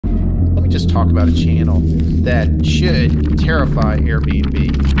just talk about a channel that should terrify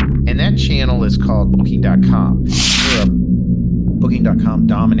Airbnb. And that channel is called Booking.com. Booking.com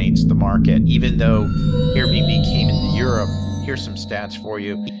dominates the market, even though Airbnb came into Europe. Here's some stats for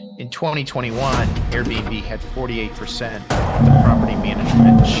you. In 2021, Airbnb had 48% of the property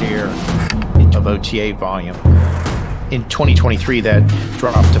management share of OTA volume. In 2023, that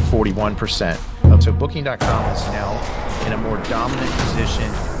dropped to 41%. So Booking.com is now in a more dominant position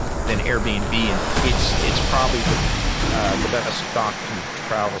than Airbnb, and it's probably the best stock in the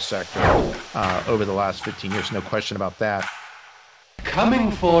travel sector over the last 15 years. No question about that.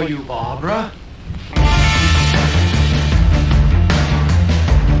 Coming for you, Barbara.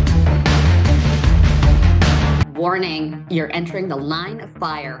 Warning, you're entering the line of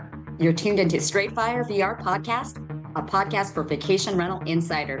fire. You're tuned into Straight Fire VR Podcast, a podcast for vacation rental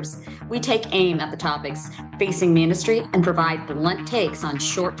insiders. We take aim at the topics facing the industry and provide blunt takes on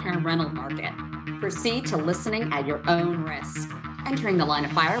short-term rental market. Proceed to listening at your own risk. Entering the line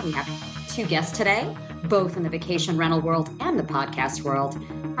of fire, we have two guests today, both in the vacation rental world and the podcast world.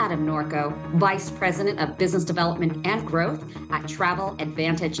 Adam Norko, Vice President of Business Development and Growth at Travel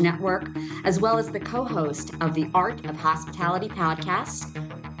Advantage Network, as well as the co-host of the Art of Hospitality podcast.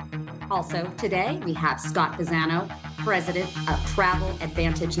 Also today, we have Scott Fasano, President of Travel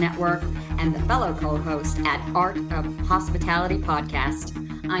Advantage Network and the fellow co-host at Art of Hospitality podcast.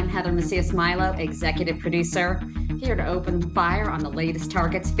 I'm Heather Macias-Milo, Executive Producer. Here to open fire on the latest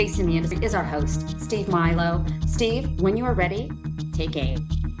targets facing the industry is our host, Steve Milo. Steve, when you are ready, take aim.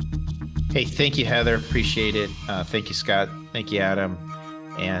 Hey, thank you, Heather. Appreciate it. Thank you, Scott. Thank you, Adam.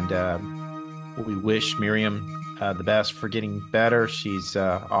 And we wish Miriam the best for getting better. She's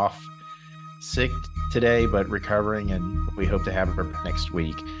off sick today, but recovering, and we hope to have her next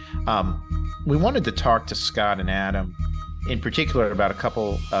week. We wanted to talk to Scott and Adam in particular about a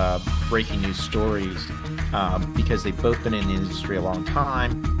couple breaking news stories because they've both been in the industry a long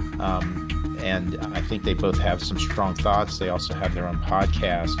time. And I think they both have some strong thoughts. They also have their own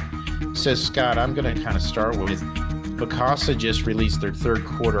podcast. So, Scott, I'm going to kind of start with Vacasa just released their third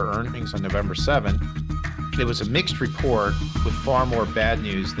quarter earnings on November 7th. It was a mixed report with far more bad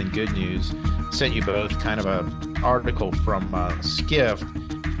news than good news. Sent you both kind of an article from Skift.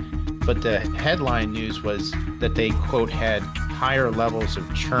 But the headline news was that they, quote, had higher levels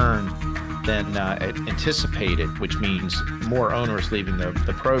of churn than anticipated, which means more owners leaving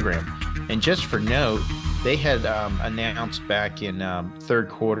the program. And just for note, they had announced back in third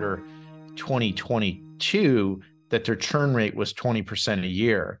quarter 2022 that their churn rate was 20% a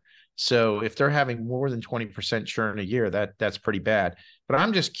year. So if they're having more than 20% churn a year, that's pretty bad. But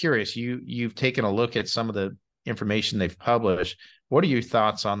I'm just curious, you've taken a look at some of the information they've published. What are your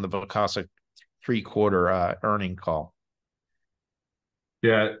thoughts on the Vacasa three-quarter earning call?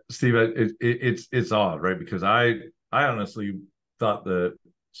 Yeah, Steve, it's odd, right? Because I honestly thought that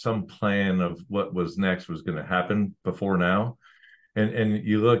some plan of what was next was going to happen before now. And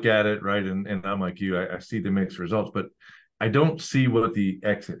you look at it, right? And I'm like you, I see the mixed results, but I don't see what the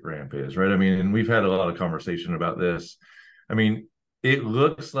exit ramp is, right? I mean, and we've had a lot of conversation about this. I mean, it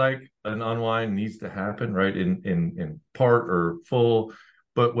looks like an unwind needs to happen, right? In part or full.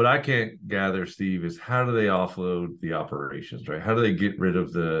 But what I can't gather, Steve, is how do they offload the operations, right? How do they get rid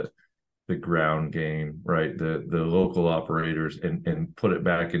of the ground game, right? The local operators and put it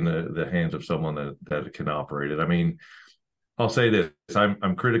back in the hands of someone that can operate it. I mean, I'll say this,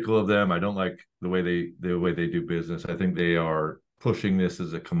 I'm critical of them. I don't like the way they do business. I think they are pushing this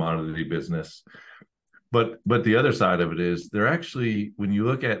as a commodity business. But the other side of it is they're actually, when you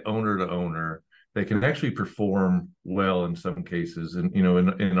look at owner to owner, they can actually perform well in some cases. And, you know,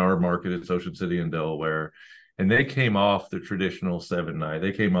 in our market, it's Ocean City and Delaware, and they came off the traditional 7-night.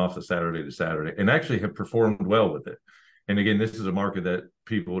 They came off the Saturday to Saturday and actually have performed well with it. And again, this is a market that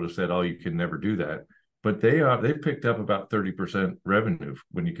people would have said, oh, you can never do that. But they've picked up about 30% revenue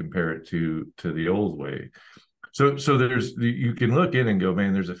when you compare it to the old way. So you can look in and go,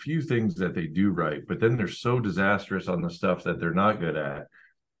 man, there's a few things that they do right, but then they're so disastrous on the stuff that they're not good at.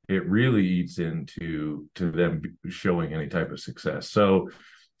 It really eats into them showing any type of success. So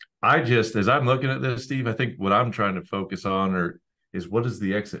as I'm looking at this, Steve, I think what I'm trying to focus on is what does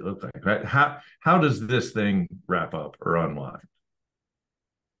the exit look like, right? How does this thing wrap up or unwind?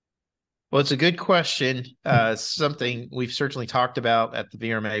 Well, it's a good question. Something we've certainly talked about at the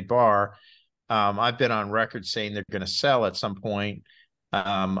VRMA bar. I've been on record saying they're going to sell at some point.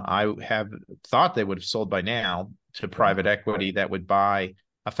 I have thought they would have sold by now to private equity that would buy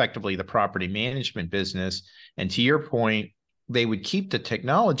effectively the property management business. And to your point, they would keep the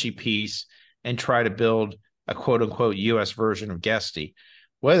technology piece and try to build a quote unquote US version of Guesty.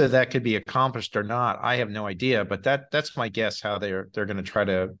 Whether that could be accomplished or not, I have no idea. But that's my guess how they're going to try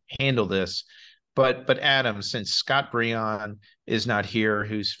to handle this. But Adam, since Scott Breon is not here,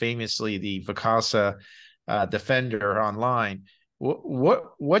 who's famously the Vacasa defender online,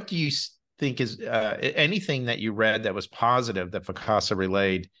 what do you think is anything that you read that was positive that Vacasa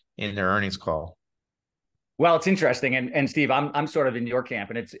relayed in their earnings call? Well, it's interesting, and Steve, I'm sort of in your camp,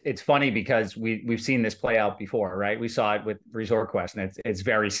 and it's funny because we've seen this play out before, right? We saw it with Resort Quest, and it's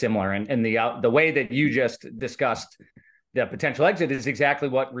very similar. And the way that you just discussed the potential exit is exactly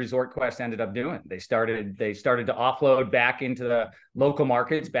what Resort Quest ended up doing. They started to offload back into the local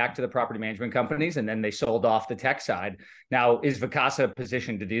markets, back to the property management companies, and then they sold off the tech side. Now, is Vacasa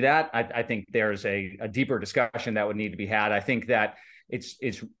positioned to do that? I think there's a deeper discussion that would need to be had. I think that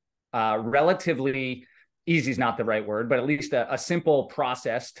it's relatively easy is not the right word, but at least a simple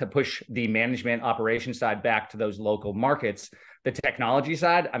process to push the management operation side back to those local markets. The technology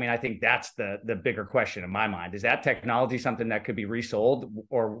side, I mean, I think that's the bigger question in my mind. Is that technology something that could be resold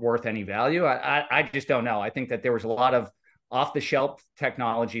or worth any value? I just don't know. I think that there was a lot of off-the-shelf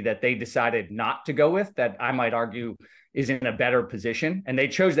technology that they decided not to go with that I might argue is in a better position. And they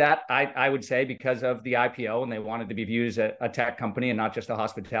chose that, I would say, because of the IPO, and they wanted to be viewed as a tech company and not just a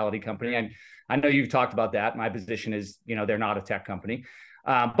hospitality company. And I know you've talked about that. My position is, they're not a tech company.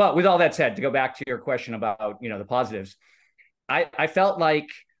 But with all that said, to go back to your question about, the positives, I felt like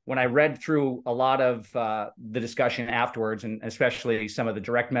when I read through a lot of the discussion afterwards, and especially some of the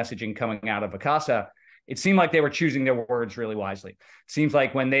direct messaging coming out of Vacasa, it seemed like they were choosing their words really wisely. It seems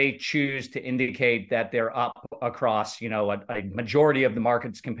like when they choose to indicate that they're up across, a majority of the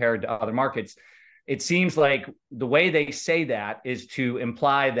markets compared to other markets, it seems like the way they say that is to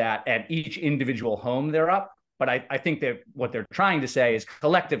imply that at each individual home they're up. But I think that what they're trying to say is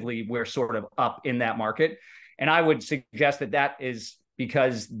collectively we're sort of up in that market. And I would suggest that that is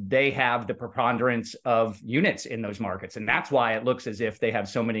because they have the preponderance of units in those markets. And that's why it looks as if they have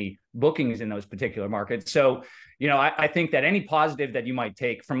so many bookings in those particular markets. So, I think that any positive that you might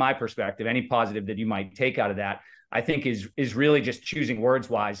take, from my perspective, any positive that you might take out of that, I think is really just choosing words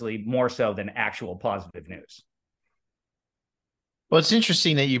wisely more so than actual positive news. Well, it's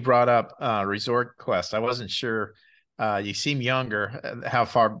interesting that you brought up Resort Quest. I wasn't sure. You seem younger, how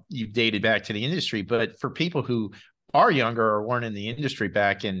far you've dated back to the industry. But for people who are younger or weren't in the industry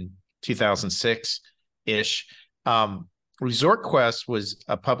back in 2006-ish, Resort Quest was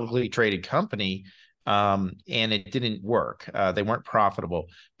a publicly traded company, and it didn't work. They weren't profitable,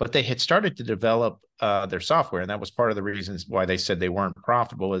 but they had started to develop their software. And that was part of the reasons why they said they weren't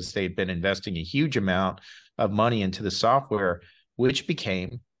profitable, is they'd been investing a huge amount of money into the software, which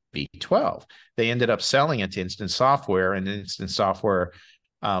became V12. They ended up selling it to Instant Software, and Instant Software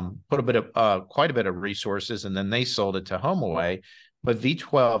put quite a bit of resources, and then they sold it to HomeAway. But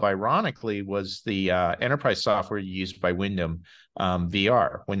V12, ironically, was the enterprise software used by Wyndham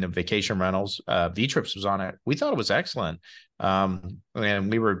VR, Wyndham Vacation Rentals. V-Trips was on it. We thought it was excellent, and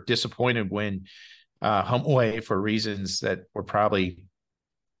we were disappointed when HomeAway, for reasons that were probably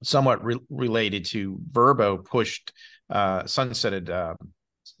somewhat related to Vrbo, sunsetted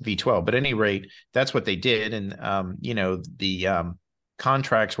V12. But at any rate, that's what they did. And, the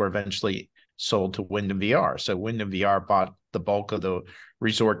contracts were eventually sold to Wyndham VR. So Wyndham VR bought the bulk of the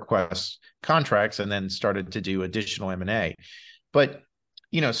Resort Quest contracts and then started to do additional M&A. But,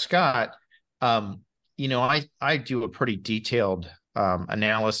 Scott, I do a pretty detailed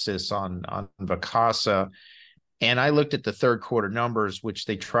analysis on Vacasa, and I looked at the third quarter numbers, which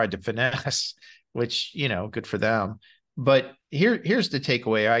they tried to finesse, which, good for them. But here's the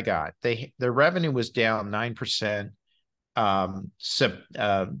takeaway I got. Their revenue was down 9%,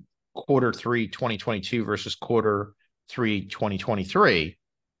 quarter three 2022 versus quarter three 2023.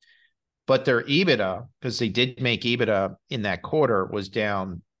 But their EBITDA, because they did make EBITDA in that quarter, was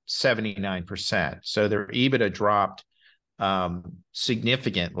down 79%. So their EBITDA dropped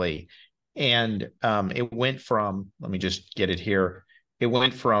significantly. And it went from, let me just get it here. It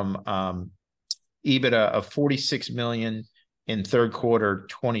went from EBITDA of $46 million in third quarter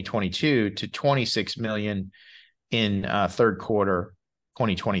 2022 to $26 million in third quarter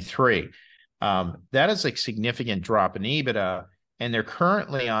 2023. That is a significant drop in EBITDA, and they're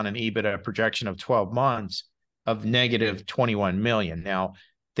currently on an EBITDA projection of 12 months of negative 21 million. Now,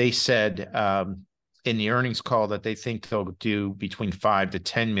 they said in the earnings call that they think they'll do between 5 to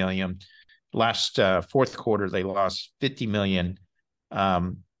 10 million. Last fourth quarter, they lost 50 million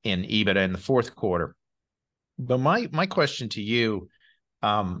in EBITDA in the fourth quarter. But my question to you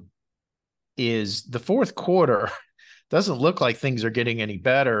is, the fourth quarter doesn't look like things are getting any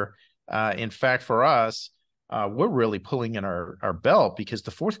better. In fact, for us, we're really pulling in our belt because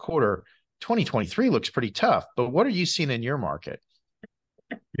the fourth quarter 2023 looks pretty tough. But what are you seeing in your market?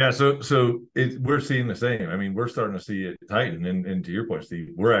 Yeah, we're seeing the same. I mean, we're starting to see it tighten. And to your point, Steve,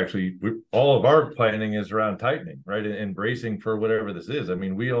 all of our planning is around tightening, right? And bracing for whatever this is. I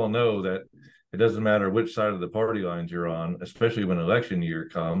mean, we all know that it doesn't matter which side of the party lines you're on, especially when election year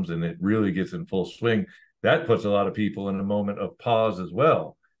comes and it really gets in full swing. That puts a lot of people in a moment of pause as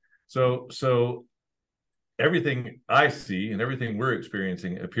well. So everything I see and everything we're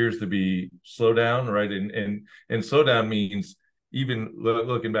experiencing appears to be slow down, right? And slow down means, even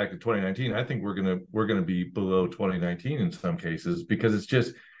looking back to 2019, I think we're gonna be below 2019 in some cases, because it's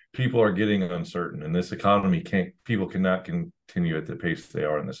just people are getting uncertain, and this economy people cannot continue at the pace they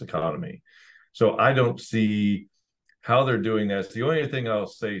are in this economy. So I don't see how they're doing that. The only thing I'll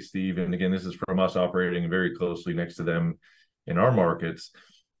say, Steve, and again, this is from us operating very closely next to them in our markets,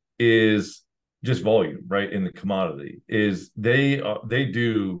 is just volume, right? In the commodity, is they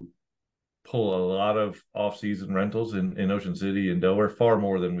do pull a lot of off-season rentals in Ocean City and Delaware, far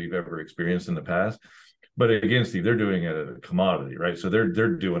more than we've ever experienced in the past. But again, Steve, they're doing it at a commodity, right? So they're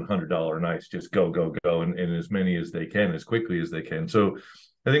doing $100 nights, just go, and as many as they can, as quickly as they can. So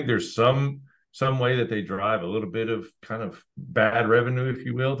I think there's some way that they drive a little bit of kind of bad revenue, if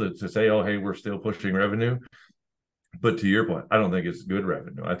you will, to say, oh, hey, we're still pushing revenue. But to your point, I don't think it's good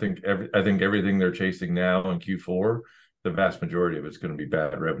revenue. I think everything they're chasing now in Q4, the vast majority of it's going to be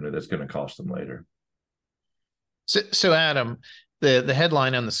bad revenue that's going to cost them later. So Adam, the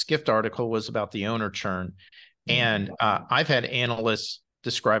headline on the Skift article was about the owner churn, and I've had analysts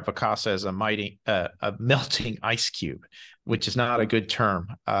describe Vacasa as a melting ice cube, which is not a good term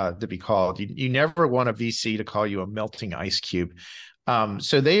to be called. You never want a VC to call you a melting ice cube.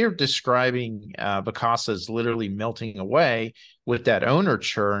 So they are describing Vacasa as literally melting away with that owner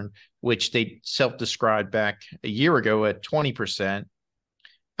churn, which they self-described back a year ago at 20%.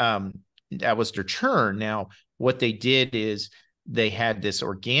 That was their churn. Now, what they did is they had this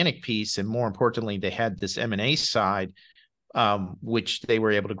organic piece, and more importantly, they had this M&A side, which they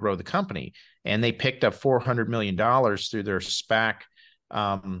were able to grow the company. And they picked up $400 million through their SPAC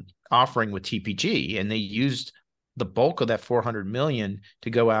offering with TPG, and they used the bulk of that 400 million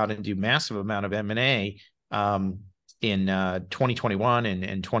to go out and do massive amount of M&A in 2021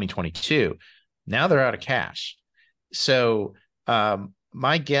 and 2022. Now they're out of cash. So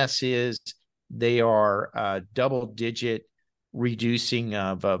my guess is they are double-digit reducing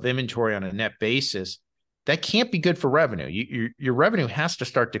of inventory on a net basis. That can't be good for revenue. Your revenue has to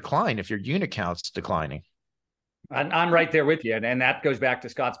start decline if your unit count's declining. I'm right there with you. And that goes back to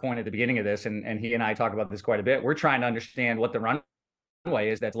Scott's point at the beginning of this. And he and I talk about this quite a bit. We're trying to understand what the runway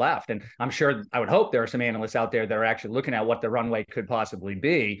is that's left. And I'm sure, I would hope there are some analysts out there that are actually looking at what the runway could possibly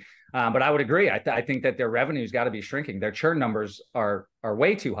be. But I would agree. I think that their revenue's got to be shrinking. Their churn numbers are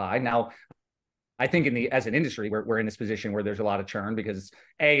way too high. Now, I think as an industry, we're in this position where there's a lot of churn because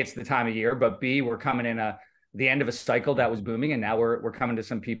A, it's the time of year, but B, we're coming in the end of a cycle that was booming. And now we're coming to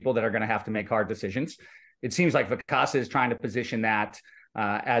some people that are going to have to make hard decisions. It seems like Vacasa is trying to position that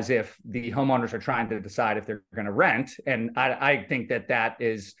as if the homeowners are trying to decide if they're going to rent. And I think that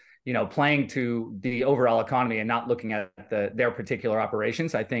is, playing to the overall economy and not looking at their particular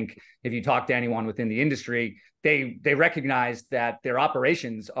operations. I think if you talk to anyone within the industry, they recognize that their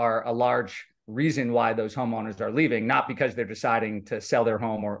operations are a large reason why those homeowners are leaving, not because they're deciding to sell their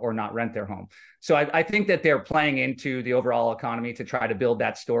home or not rent their home. So I think that they're playing into the overall economy to try to build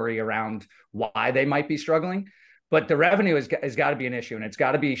that story around why they might be struggling. But the revenue has got to be an issue, and it's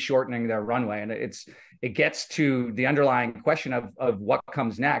got to be shortening their runway. And it gets to the underlying question of what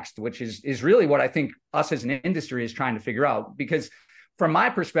comes next, which is really what I think us as an industry is trying to figure out. Because from my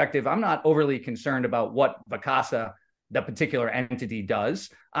perspective, I'm not overly concerned about what Vacasa, the particular entity, does.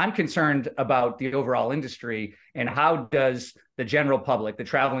 I'm concerned about the overall industry and how does the general public, the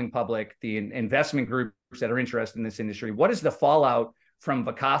traveling public, the investment groups that are interested in this industry, what is the fallout from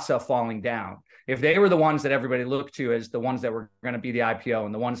Vacasa falling down? If they were the ones that everybody looked to as the ones that were going to be the IPO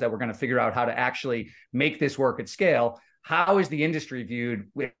and the ones that were going to figure out how to actually make this work at scale, how is the industry viewed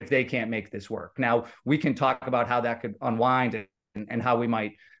if they can't make this work? Now, we can talk about how that could unwind and how we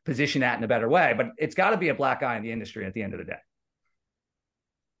might position that in a better way, but it's got to be a black eye in the industry at the end of the day.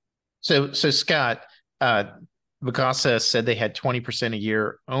 So Scott, Vacasa said they had 20% a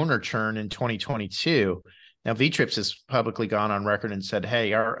year owner churn in 2022. Now, VTrips has publicly gone on record and said,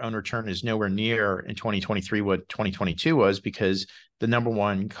 hey, our owner churn is nowhere near in 2023 what 2022 was, because the number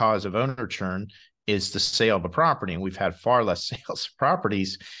one cause of owner churn is the sale of a property. And we've had far less sales of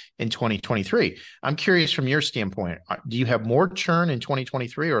properties in 2023. I'm curious from your standpoint, do you have more churn in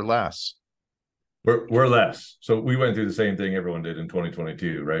 2023 or less? We're less. So we went through the same thing everyone did in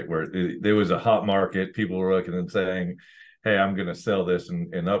 2022, right? Where there was a hot market. People were looking and saying, hey, I'm going to sell this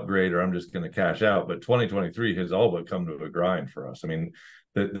and upgrade, or I'm just going to cash out. But 2023 has all but come to a grind for us. I mean,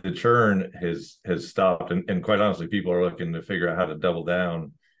 the churn has stopped. And quite honestly, people are looking to figure out how to double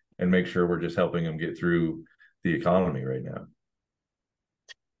down and make sure we're just helping them get through the economy right now.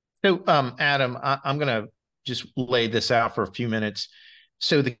 So, Adam, I'm going to just lay this out for a few minutes.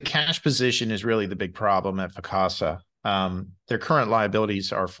 So the cash position is really the big problem at Vacasa. Their current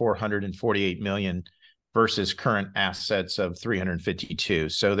liabilities are 448 million versus current assets of 352.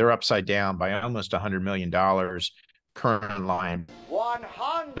 So they're upside down by almost $100 million current line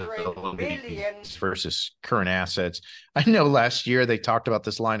 100 billion versus current assets. I know last year they talked about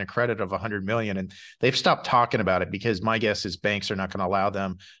this line of credit of 100 million, and they've stopped talking about it because my guess is banks are not going to allow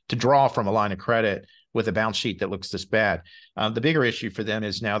them to draw from a line of credit with a balance sheet that looks this bad. The bigger issue for them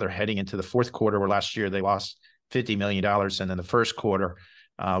is now they're heading into the fourth quarter, where last year they lost $50 million, and then the first quarter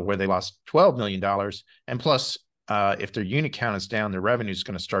where they lost $12 million. And plus, if their unit count is down, their revenue is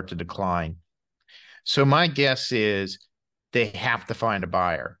going to start to decline. So my guess is they have to find a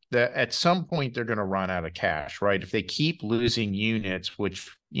buyer. At some point, they're going to run out of cash, right? If they keep losing units, which,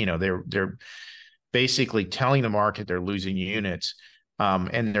 you know, they're basically telling the market they're losing units,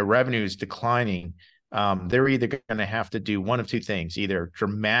 and their revenue is declining, they're either going to have to do one of two things: either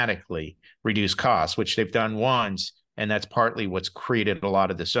dramatically reduce costs, which they've done once, and that's partly what's created a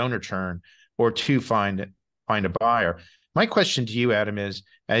lot of this owner churn, or two, find a buyer. My question to you, Adam, is,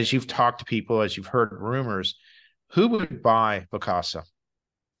 as you've talked to people, as you've heard rumors, who would buy Vacasa?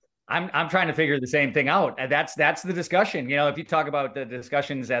 I'm trying to figure the same thing out. And that's the discussion. You know, if you talk about the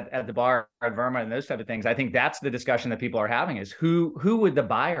discussions at the bar at Verma and those type of things, I think that's the discussion that people are having, is who would the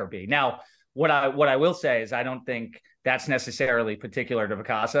buyer be? Now, what I will say is I don't think that's necessarily particular to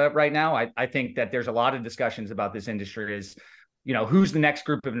Vacasa right now. I think that there's a lot of discussions about this industry is, you know, who's the next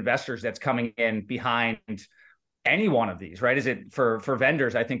group of investors that's coming in behind any one of these, right? Is it for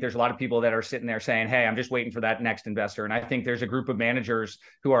vendors? I think there's a lot of people that are sitting there saying, hey, I'm just waiting for that next investor. And I think there's a group of managers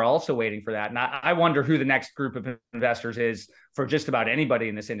who are also waiting for that. And I wonder who the next group of investors is for just about anybody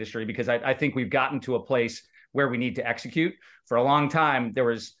in this industry, because I think we've gotten to a place where we need to execute. For a long time, there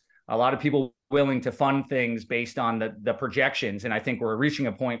was a lot of people willing to fund things based on the projections. And I think we're reaching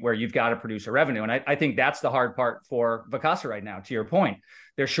a point where you've got to produce a revenue. And I think that's the hard part for Vacasa right now. To your point,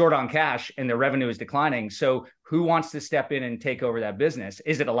 they're short on cash and their revenue is declining. So who wants to step in and take over that business?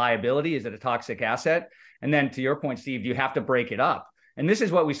 Is it a liability? Is it a toxic asset? And then to your point, Steve, you have to break it up. And this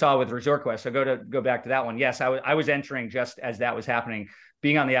is what we saw with ResortQuest. So go back to that one. Yes, I was entering just as that was happening.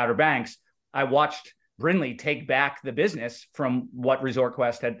 Being on the Outer Banks, I watched Brindley take back the business from what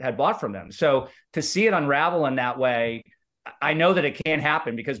ResortQuest had bought from them. So to see it unravel in that way, I know that it can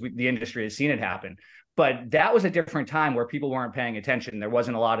happen because the industry has seen it happen. But that was a different time where people weren't paying attention. There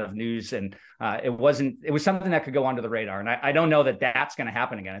wasn't a lot of news, and it was something that could go under the radar. And I don't know that that's going to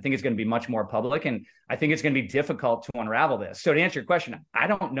happen again. I think it's going to be much more public, and I think it's going to be difficult to unravel this. So to answer your question, I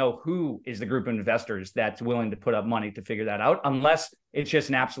don't know who is the group of investors that's willing to put up money to figure that out, unless it's just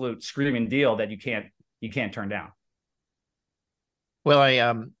an absolute screaming deal that you can't turn down. Well,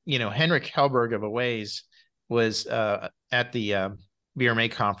 Henrik Hellberg of Aways was at the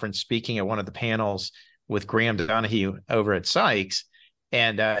VRMA conference speaking at one of the panels with Graham Donahue over at Sykes.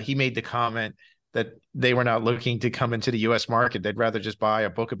 And he made the comment that they were not looking to come into the U.S. market. They'd rather just buy a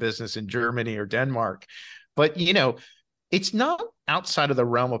book of business in Germany or Denmark. But, it's not outside of the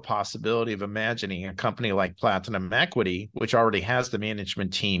realm of possibility of imagining a company like Platinum Equity, which already has the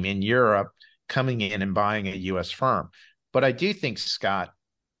management team in Europe, coming in and buying a U.S. firm. But I do think, Scott,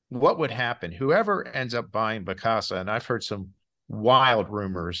 what would happen? Whoever ends up buying Vacasa, and I've heard some wild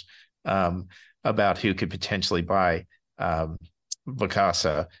rumors about who could potentially buy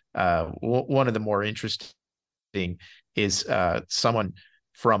Vacasa. One of the more interesting is someone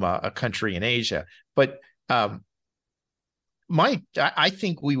from a country in Asia. But I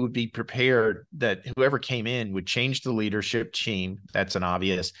think we would be prepared that whoever came in would change the leadership team. That's an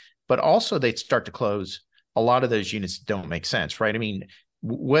obvious. But also they'd start to close a lot of those units that don't make sense, right? I mean,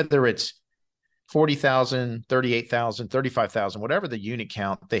 whether it's 40,000, 38,000, 35,000, whatever the unit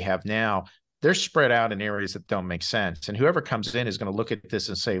count they have now, they're spread out in areas that don't make sense. And whoever comes in is going to look at this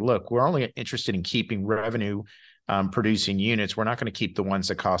and say, look, we're only interested in keeping revenue producing units. We're not going to keep the ones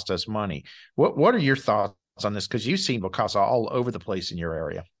that cost us money. What are your thoughts on this? Because you've seen Vacasa all over the place in your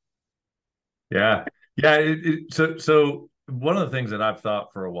area. Yeah. So one of the things that I've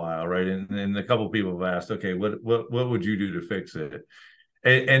thought for a while, right, and a couple of people have asked, okay, what would you do to fix it?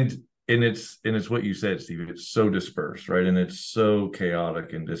 And it's what you said, Steve. It's so dispersed, right, and it's so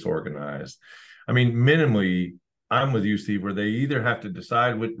chaotic and disorganized. I mean, minimally, I'm with you, Steve, where they either have to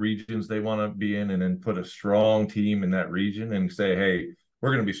decide what regions they want to be in and then put a strong team in that region and say, hey, we're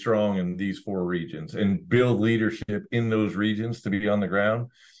going to be strong in these 4 regions and build leadership in those regions to be on the ground.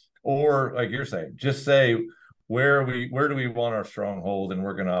 Or like you're saying, just say, where do we want our stronghold, and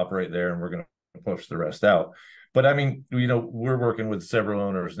we're going to operate there and we're going to push the rest out. But I mean, we're working with several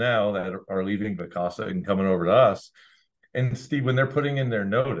owners now that are leaving Vacasa and coming over to us. And Steve, when they're putting in their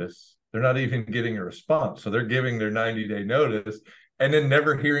notice, they're not even getting a response. So they're giving their 90-day notice and then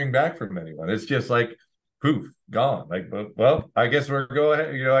never hearing back from anyone. It's just like poof, gone. Like, well, I guess we're go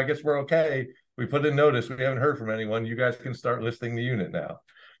ahead. I guess we're okay. We put in notice. We haven't heard from anyone. You guys can start listing the unit now.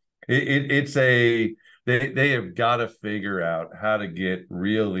 It's they have got to figure out how to get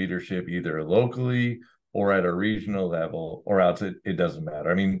real leadership either locally or at a regional level, or else it doesn't matter.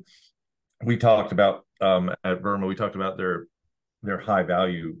 I mean, we talked about at Burma, we talked about their high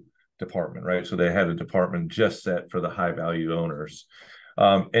value department, right? So they had a department just set for the high value owners.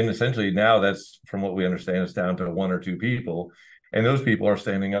 And essentially now that's, from what we understand, it's down to 1 or 2 people. And those people are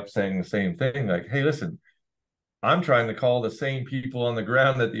standing up saying the same thing, like, hey, listen, I'm trying to call the same people on the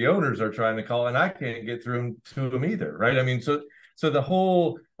ground that the owners are trying to call, and I can't get through to them either, right? I mean, so the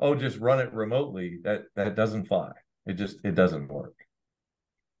whole, just run it remotely, that doesn't fly. It doesn't work.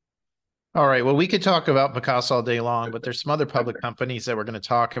 All right. Well, we could talk about Picasso all day long, but there's some other public companies that we're going to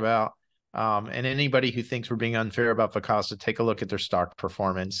talk about. And anybody who thinks we're being unfair about Picasso, take a look at their stock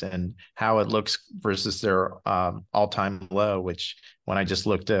performance and how it looks versus their all-time low, which when I just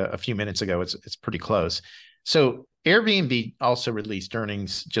looked a few minutes ago, it's pretty close. So Airbnb also released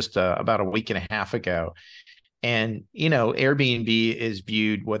earnings just about a week and a half ago. And, Airbnb is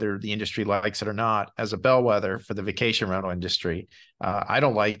viewed, whether the industry likes it or not, as a bellwether for the vacation rental industry. I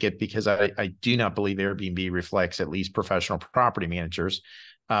don't like it because I do not believe Airbnb reflects at least professional property managers.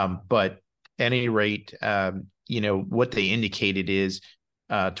 But at any rate, what they indicated is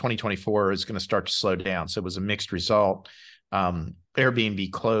 2024 is going to start to slow down. So it was a mixed result.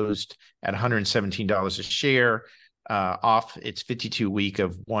 Airbnb closed at $117 a share, off its 52-week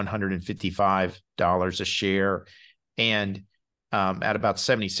of $155 a share, and at about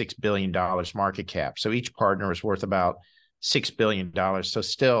 $76 billion market cap. So each partner is worth about $6 billion. So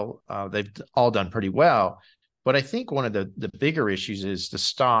still, they've all done pretty well. But I think one of the bigger issues is the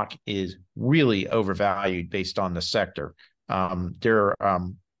stock is really overvalued based on the sector. Their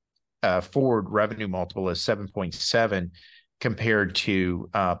forward revenue multiple is 7.7 compared to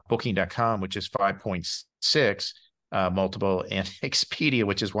Booking.com, which is 5.6 multiple, and Expedia,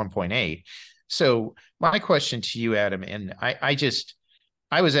 which is 1.8. So my question to you, Adam, and I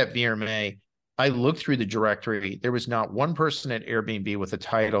was at VRMA. I looked through the directory. There was not one person at Airbnb with a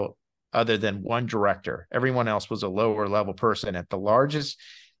title other than one director. Everyone else was a lower level person at the largest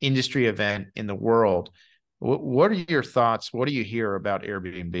industry event in the world. What are your thoughts? What do you hear about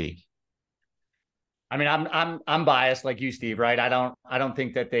Airbnb? I mean, I'm biased like you, Steve, right? I don't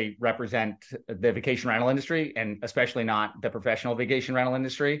think that they represent the vacation rental industry, and especially not the professional vacation rental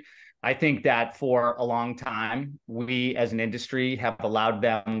industry. I think that for a long time, we as an industry have allowed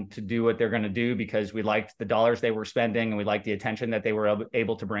them to do what they're going to do because we liked the dollars they were spending and we liked the attention that they were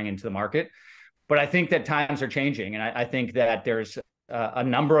able to bring into the market. But I think that times are changing, and I think that there's a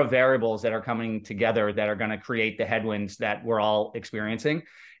number of variables that are coming together that are going to create the headwinds that we're all experiencing.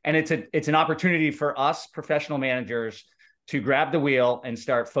 And it's an opportunity for us professional managers to grab the wheel and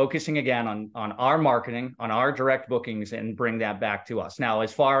start focusing again on our marketing, on our direct bookings, and bring that back to us. Now,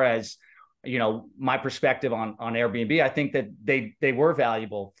 as far as my perspective on Airbnb, I think that they were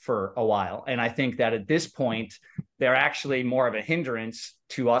valuable for a while. And I think that at this point, they're actually more of a hindrance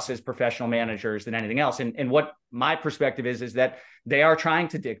to us as professional managers than anything else. And what my perspective is that they are trying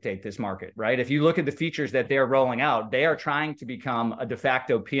to dictate this market, right? If you look at the features that they're rolling out, they are trying to become a de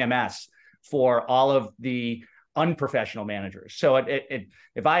facto PMS for all of the unprofessional managers. So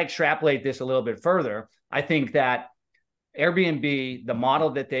if I extrapolate this a little bit further, I think that Airbnb, the model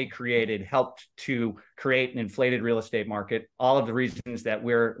that they created, helped to create an inflated real estate market. All of the reasons that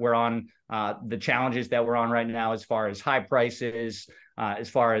we're on, the challenges that we're on right now, as far as high prices, as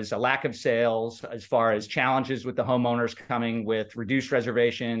far as a lack of sales, as far as challenges with the homeowners coming with reduced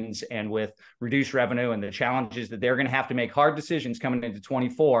reservations and with reduced revenue, and the challenges that they're going to have to make hard decisions coming into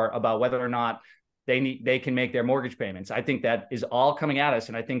 24 about whether or not they can make their mortgage payments. I think that is all coming at us.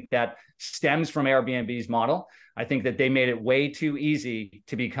 And I think that stems from Airbnb's model. I think that they made it way too easy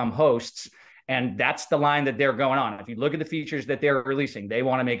to become hosts. And that's the line that they're going on. If you look at the features that they're releasing, they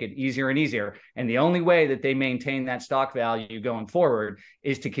want to make it easier and easier. And the only way that they maintain that stock value going forward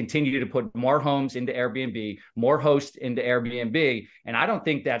is to continue to put more homes into Airbnb, more hosts into Airbnb. And I don't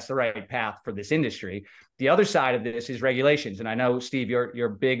think that's the right path for this industry. The other side of this is regulations. And I know, Steve, you're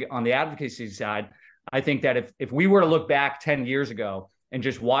big on the advocacy side. I think that if we were to look back 10 years ago and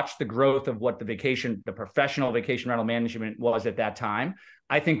just watch the growth of what the professional vacation rental management was at that time,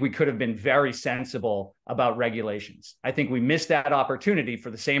 I think we could have been very sensible about regulations. I think we missed that opportunity for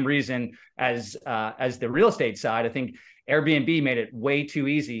the same reason as the real estate side. I think Airbnb made it way too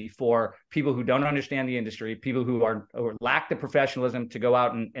easy for people who don't understand the industry, people who lack the professionalism to go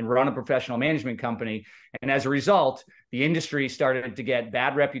out and run a professional management company. And as a result, the industry started to get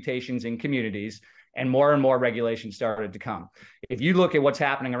bad reputations in communities, and more regulations started to come. If you look at what's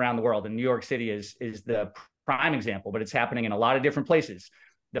happening around the world, and New York City is the prime example, but it's happening in a lot of different places.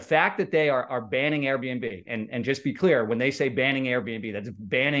 The fact that they are banning Airbnb, and just be clear, when they say banning Airbnb, that's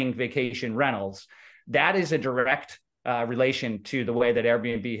banning vacation rentals. That is a direct relation to the way that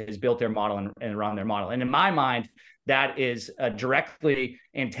Airbnb has built their model and run their model. And in my mind, that is directly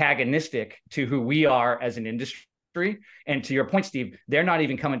antagonistic to who we are as an industry. And to your point, Steve, they're not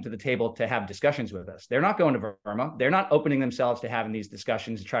even coming to the table to have discussions with us. They're not going to Verma. They're not opening themselves to having these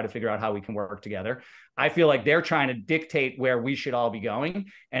discussions to try to figure out how we can work together. I feel like they're trying to dictate where we should all be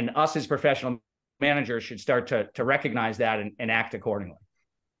going. And us as professional managers should start to recognize that and act accordingly.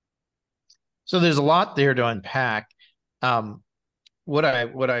 So there's a lot there to unpack. What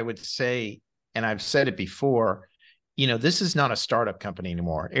I would say, and I've said it before, this is not a startup company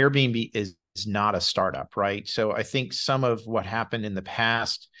anymore. Airbnb is not a startup, right? So I think some of what happened in the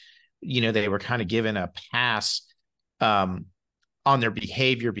past, they were kind of given a pass on their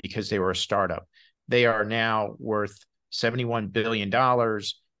behavior because they were a startup. They are now worth $71 billion.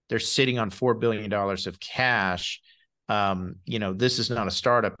 They're sitting on $4 billion of cash. This is not a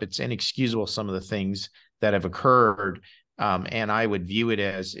startup. It's inexcusable, some of the things that have occurred. And I would view it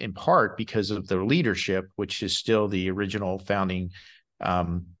as, in part, because of their leadership, which is still the original founding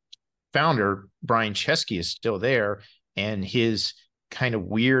founder. Brian Chesky is still there, and his kind of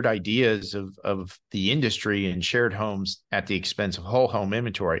weird ideas of the industry and shared homes at the expense of whole home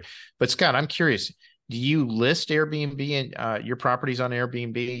inventory. But Scott, I'm curious, do you list Airbnb and your properties on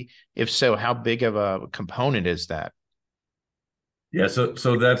Airbnb? If so, how big of a component is that? Yeah,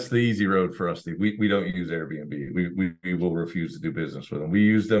 so that's the easy road for us, Steve. We don't use Airbnb. We will refuse to do business with them. We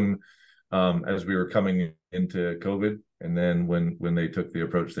used them as we were coming into COVID, and then when they took the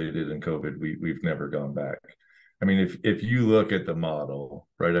approach they did in COVID, we've never gone back. I mean, if you look at the model,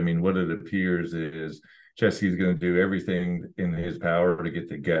 right? I mean, what it appears is Chesky's going to do everything in his power to get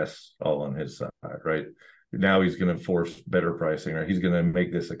the guests all on his side, right? Now he's going to force better pricing, or he's going to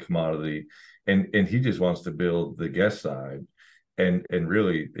make this a commodity, and he just wants to build the guest side. And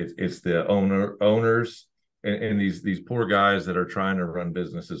really, it's the owners and these poor guys that are trying to run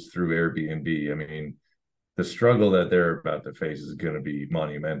businesses through Airbnb. I mean, the struggle that they're about to face is going to be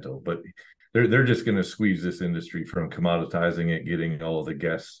monumental. But they're just going to squeeze this industry from commoditizing it, getting all of the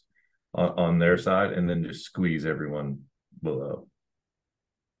guests on their side, and then just squeeze everyone below.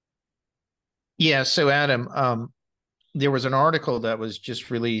 Yeah. So Adam, there was an article that was just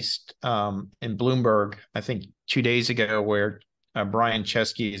released in Bloomberg, I think 2 days ago, where Brian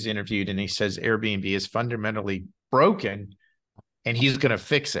Chesky is interviewed, and he says Airbnb is fundamentally broken and he's going to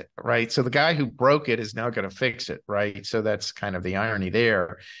fix it, right? So the guy who broke it is now going to fix it, right? So that's kind of the irony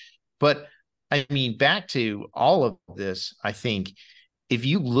there. But I mean, back to all of this, I think if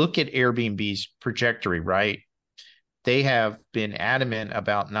you look at Airbnb's trajectory, right, they have been adamant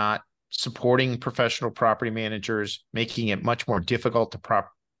about not supporting professional property managers, making it much more difficult to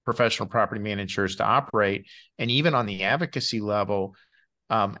professional property managers to operate, and even on the advocacy level,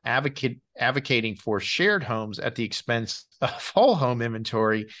 advocating for shared homes at the expense of whole home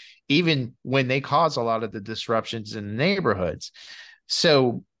inventory, even when they cause a lot of the disruptions in the neighborhoods.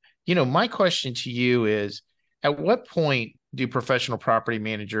 So, my question to you is, at what point do professional property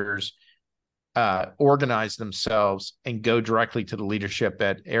managers organize themselves and go directly to the leadership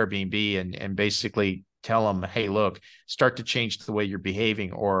at Airbnb and basically tell them, hey, look, start to change the way you're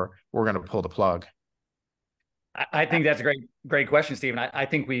behaving, or we're going to pull the plug? I think that's a great question, Stephen. I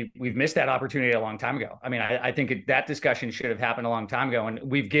think we've missed that opportunity a long time ago. I mean, I think that discussion should have happened a long time ago, and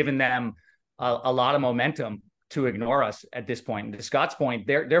we've given them a lot of momentum to ignore us at this point. And to Scott's point,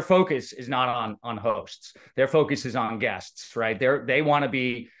 their focus is not on hosts. Their focus is on guests, right? They want to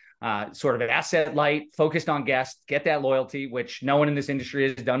be sort of asset light, focused on guests, get that loyalty, which no one in this industry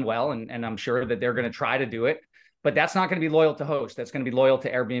has done well. And I'm sure that they're going to try to do it. but that's not going to be loyal to host. That's going to be loyal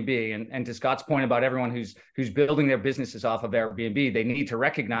to Airbnb. And to Scott's point about everyone who's building their businesses off of Airbnb, they need to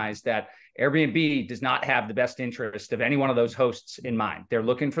recognize that Airbnb does not have the best interest of any one of those hosts in mind. They're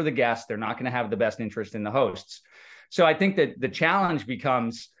looking for the guests. They're not going to have the best interest in the hosts. So I think that the challenge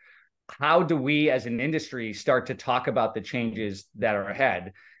becomes, how do we as an industry start to talk about the changes that are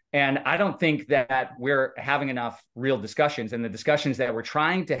ahead? And I don't think that we're having enough real discussions, and the discussions that we're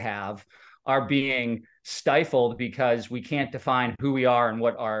trying to have are being stifled because we can't define who we are and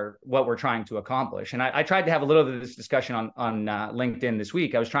what we're trying to accomplish. And I tried to have a little bit of this discussion on LinkedIn this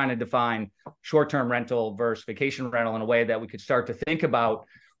week. I was trying to define short-term rental versus vacation rental in a way that we could start to think about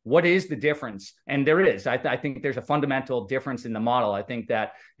what is the difference. And there is. I think there's a fundamental difference in the model. I think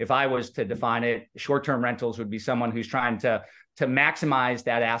that if I was to define it, short-term rentals would be someone who's trying to maximize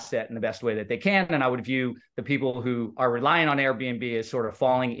that asset in the best way that they can. And I would view the people who are relying on Airbnb as sort of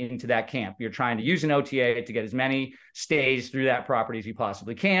falling into that camp. You're trying to use an OTA to get as many stays through that property as you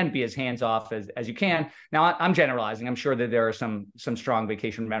possibly can, be as hands-off as you can. Now, I'm generalizing. I'm sure that there are some strong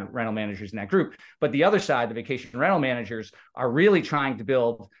vacation rental managers in that group. But the other side, the vacation rental managers, are really trying to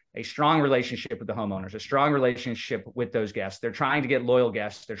build a strong relationship with the homeowners, a strong relationship with those guests. They're trying to get loyal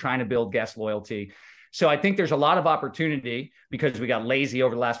guests. They're trying to build guest loyalty. So I think there's a lot of opportunity, because we got lazy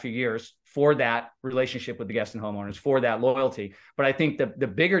over the last few years, for that relationship with the guests and homeowners, for that loyalty. But I think the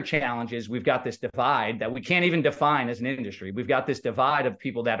bigger challenge is we've got this divide that we can't even define as an industry. We've got this divide of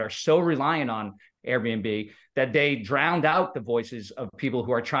people that are so reliant on Airbnb that they drowned out the voices of people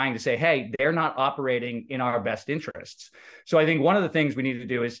who are trying to say, hey, they're not operating in our best interests. So I think one of the things we need to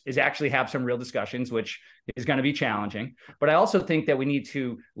do is actually have some real discussions, which is going to be challenging. But I also think that we need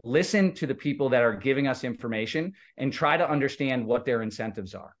to listen to the people that are giving us information and try to understand what their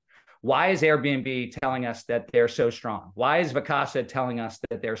incentives are. Why is Airbnb telling us that they're so strong? Why is Vacasa telling us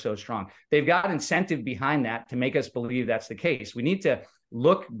that they're so strong? They've got incentive behind that to make us believe that's the case. We need to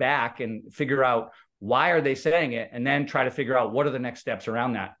look back and figure out, why are they saying it? And then try to figure out what are the next steps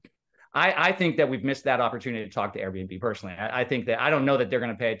around that. I think that we've missed that opportunity to talk to Airbnb personally. I think that I don't know that they're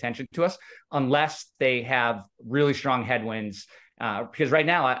going to pay attention to us unless they have really strong headwinds. Because right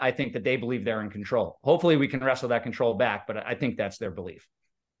now, I think that they believe they're in control. Hopefully we can wrestle that control back, but I think that's their belief.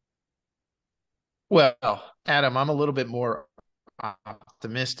 Well, Adam, I'm a little bit more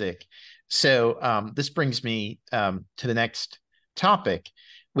optimistic. So this brings me to the next topic,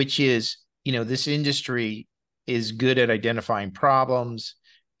 which is, this industry is good at identifying problems.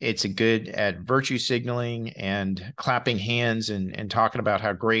 It's good at virtue signaling and clapping hands and talking about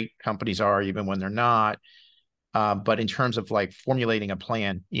how great companies are, even when they're not. But in terms of like formulating a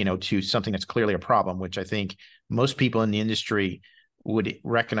plan, to something that's clearly a problem, which I think most people in the industry would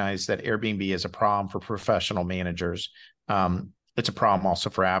recognize that Airbnb is a problem for professional managers. It's a problem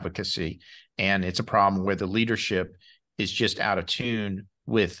also for advocacy. And it's a problem where the leadership is just out of tune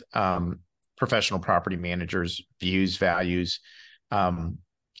with professional property managers' views, values.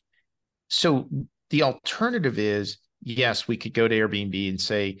 So the alternative is, yes, we could go to Airbnb and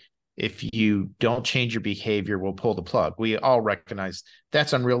say, if you don't change your behavior, we'll pull the plug. We all recognize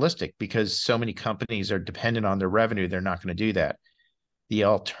that's unrealistic because so many companies are dependent on their revenue. They're not going to do that. The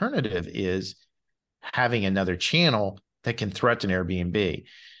alternative is having another channel that can threaten Airbnb.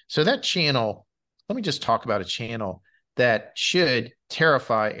 So that channel, let me just talk about a channel that should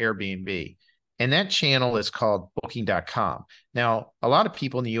terrify Airbnb. And that channel is called Booking.com. Now, a lot of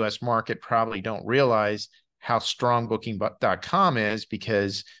people in the US market probably don't realize how strong Booking.com is,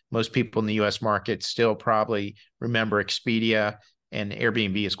 because most people in the US market still probably remember Expedia, and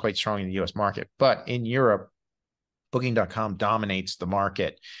Airbnb is quite strong in the US market. But in Europe, Booking.com dominates the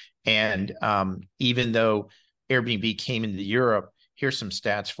market. And even though Airbnb came into Europe, here's some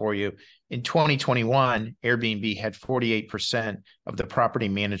stats for you. In 2021, Airbnb had 48% of the property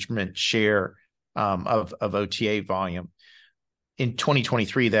management share of OTA volume. In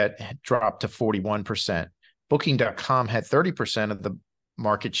 2023, that dropped to 41%. Booking.com had 30% of the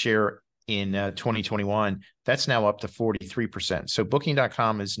market share in 2021. That's now up to 43%. So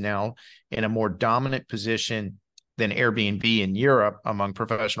Booking.com is now in a more dominant position than Airbnb in Europe among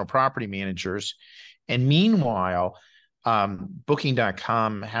professional property managers. And meanwhile,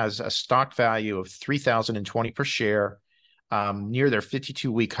 Booking.com has a stock value of $3,020 per share, near their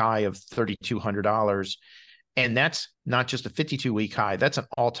 52-week high of $3,200. And that's not just a 52-week high, that's an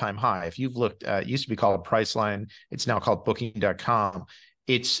all-time high. If you've looked, it used to be called Priceline, it's now called Booking.com.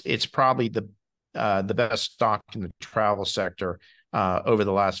 It's probably the best stock in the travel sector over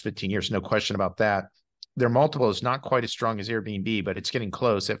the last 15 years, no question about that. Their multiple is not quite as strong as Airbnb, but it's getting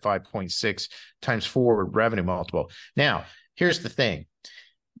close at 5.6 times forward revenue multiple. Now, here's the thing.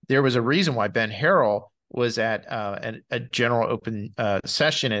 There was a reason why Ben Harrell was at a general open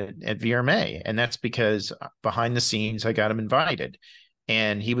session at VRMA, and that's because behind the scenes I got him invited,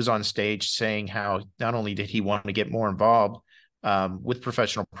 and he was on stage saying how not only did he want to get more involved with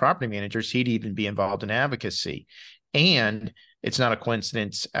professional property managers, he'd even be involved in advocacy. And it's not a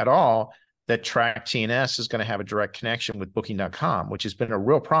coincidence at all that Track TNS is going to have a direct connection with Booking.com, which has been a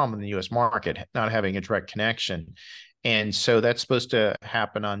real problem in the U.S. market, not having a direct connection. And so that's supposed to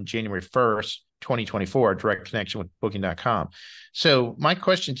happen on January 1st, 2024, a direct connection with Booking.com. So my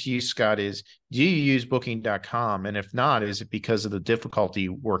question to you, Scott, is do you use Booking.com? And if not, is it because of the difficulty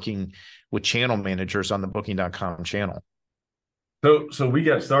working with channel managers on the Booking.com channel? So we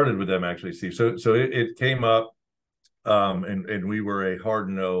got started with them actually, Steve. So it came up, and we were a hard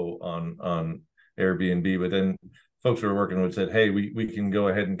no on Airbnb, but then folks we were working with said, hey, we can go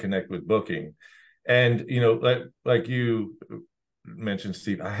ahead and connect with Booking. And like you mentioned,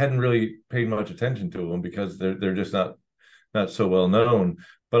 Steve, I hadn't really paid much attention to them because they're just not so well known.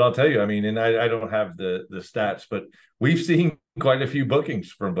 But I'll tell you, I mean, and I don't have the stats, but we've seen quite a few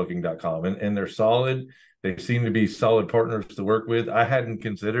bookings from Booking.com, and they're solid. They seem to be solid partners to work with. I hadn't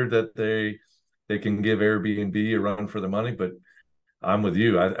considered that they can give Airbnb a run for the money, but I'm with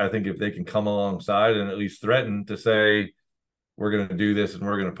you. I think if they can come alongside and at least threaten to say, we're going to do this and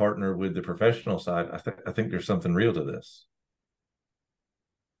we're going to partner with the professional side, I think there's something real to this.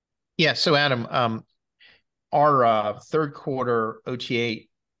 Yeah. So Adam, our third quarter OTA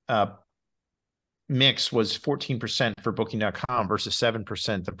mix was 14% for Booking.com versus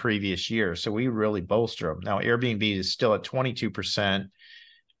 7% the previous year. So we really bolster them. Now Airbnb is still at 22%,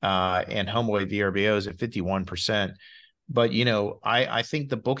 and HomeAway VRBO is at 51%. But, I think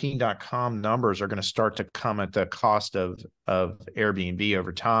the Booking.com numbers are going to start to come at the cost of Airbnb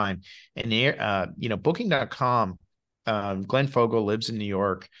over time. And, Booking.com, Glenn Fogel lives in New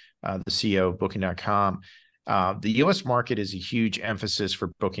York, the CEO of Booking.com. The U.S. market is a huge emphasis for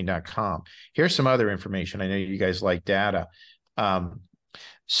Booking.com. Here's some other information. I know you guys like data.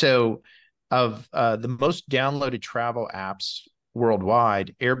 So of the most downloaded travel apps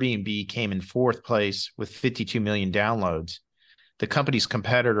worldwide, Airbnb came in fourth place with 52 million downloads. The company's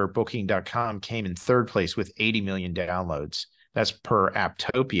competitor, Booking.com, came in third place with 80 million downloads. That's per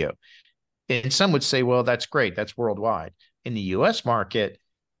Apptopia. And some would say, well, that's great. That's worldwide. In the U.S. market,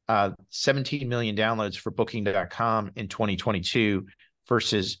 17 million downloads for Booking.com in 2022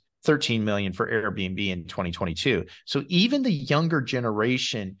 versus 13 million for Airbnb in 2022. So even the younger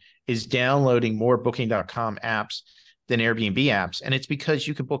generation is downloading more Booking.com apps than Airbnb apps. And it's because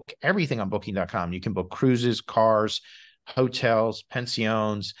you can book everything on Booking.com. You can book cruises, cars, hotels,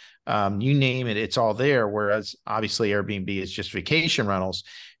 pensions, you name it, it's all there. Whereas obviously Airbnb is just vacation rentals.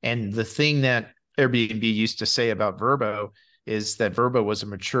 And the thing that Airbnb used to say about Vrbo is that Vrbo was a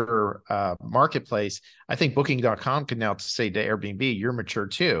mature marketplace. I think Booking.com can now say to Airbnb, you're mature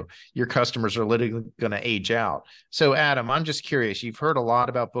too. Your customers are literally going to age out. So Adam, I'm just curious. You've heard a lot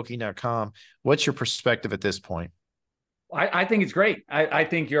about Booking.com. What's your perspective at this point? I think it's great. I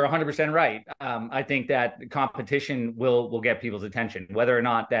think you're 100% right. I think that competition will get people's attention. Whether or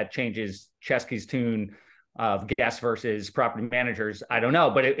not that changes Chesky's tune of guests versus property managers, I don't know.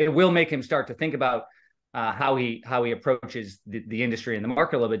 But it will make him start to think about how he approaches the industry and the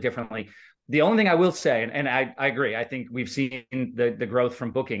market a little bit differently. The only thing I will say, and I agree, I think we've seen the growth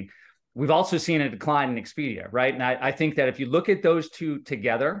from Booking. We've also seen a decline in Expedia, right? And I think that if you look at those two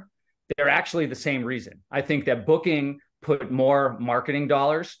together, they're actually the same reason. I think that Booking put more marketing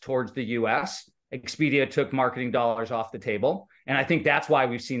dollars towards the US. Expedia took marketing dollars off the table. And I think that's why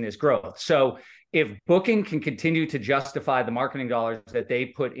we've seen this growth. So if Booking can continue to justify the marketing dollars that they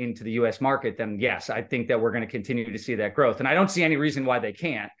put into the US market, then yes, I think that we're going to continue to see that growth. And I don't see any reason why they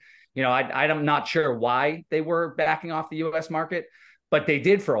can't. I'm not sure why they were backing off the US market, but they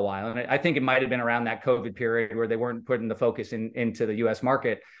did for a while. And I think it might have been around that COVID period where they weren't putting the focus into the US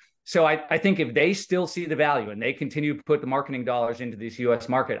market. So I think if they still see the value and they continue to put the marketing dollars into this US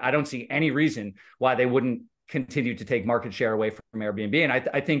market, I don't see any reason why they wouldn't continue to take market share away from Airbnb. And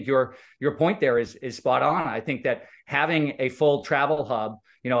I think your point there is spot on. I think that having a full travel hub,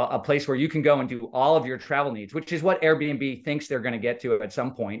 a place where you can go and do all of your travel needs, which is what Airbnb thinks they're going to get to at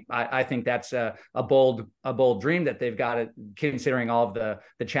some point. I think that's a bold dream that they've got, considering all of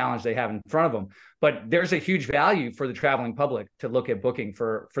the challenge they have in front of them. But there's a huge value for the traveling public to look at Booking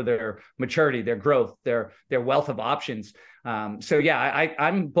for their maturity, their growth, their wealth of options. So yeah,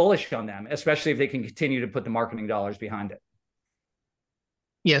 I'm bullish on them, especially if they can continue to put the marketing dollars behind it.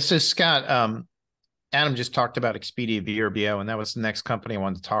 Yeah. So Scott, Adam just talked about Expedia VRBO, and that was the next company I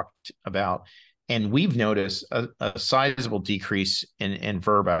wanted to talk about. And we've noticed a sizable decrease in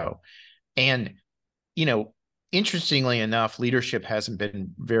Vrbo. And you know, interestingly enough, leadership hasn't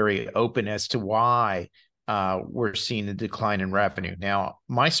been very open as to why we're seeing the decline in revenue. Now,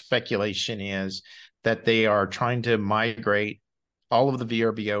 my speculation is that they are trying to migrate all of the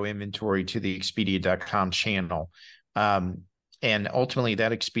VRBO inventory to the Expedia.com channel. And ultimately,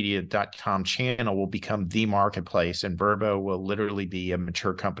 that Expedia.com channel will become the marketplace, and Vrbo will literally be a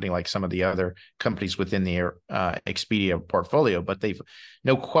mature company like some of the other companies within the Expedia portfolio. But they've,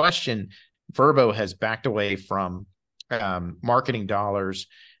 no question, Vrbo has backed away from marketing dollars,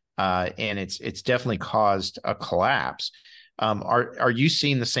 and it's definitely caused a collapse. Are you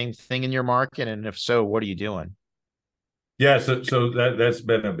seeing the same thing in your market? And if so, what are you doing? Yeah, so that's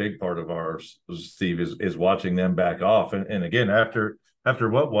been a big part of ours, Steve, is watching them back off. And again, after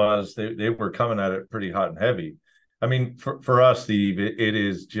what was, they were coming at it pretty hot and heavy. I mean, for us, Steve, it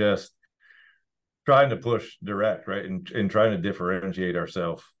is just trying to push direct, right? And trying to differentiate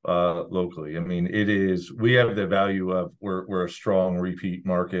ourselves locally. I mean, we have the value of we're a strong repeat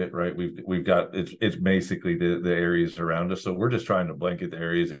market, right? We've got it's basically the areas around us. So we're just trying to blanket the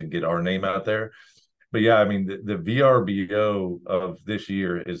areas and get our name out there. But yeah, I mean, the VRBO of this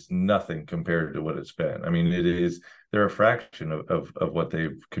year is nothing compared to what it's been. I mean, they're a fraction of what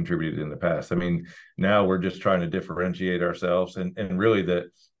they've contributed in the past. I mean, now we're just trying to differentiate ourselves, and really the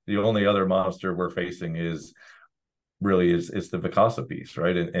only other monster we're facing is the Vacasa piece,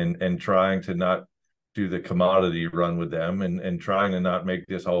 right? And trying to not do the commodity run with them, and trying to not make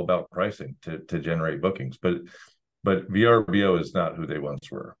this all about pricing to generate bookings. But VRBO is not who they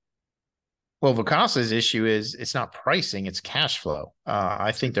once were. Well, Vacasa's issue is it's not pricing, it's cash flow.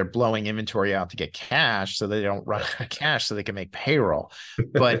 I think they're blowing inventory out to get cash so they don't run out of cash so they can make payroll.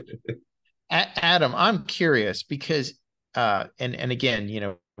 But Adam, I'm curious because, and again,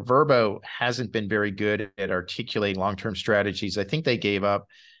 Vrbo hasn't been very good at articulating long-term strategies. I think they gave up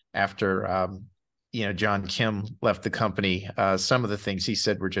after, John Kim left the company. Some of the things he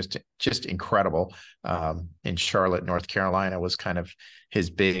said were just incredible. In Charlotte, North Carolina was kind of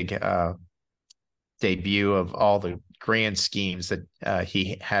his big debut of all the grand schemes that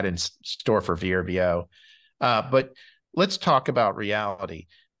he had in store for VRBO. But let's talk about reality.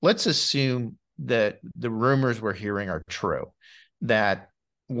 Let's assume that the rumors we're hearing are true, that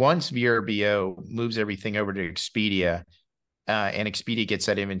once VRBO moves everything over to Expedia and Expedia gets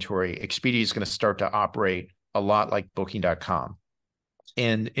that inventory, Expedia is going to start to operate a lot like Booking.com,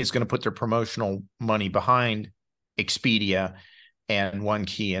 and it's going to put their promotional money behind Expedia and One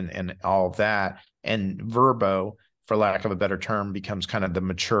Key and all of that. And Vrbo, for lack of a better term, becomes kind of the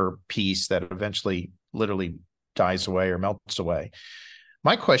mature piece that eventually literally dies away or melts away.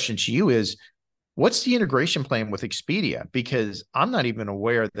 My question to you is, what's the integration plan with Expedia? Because I'm not even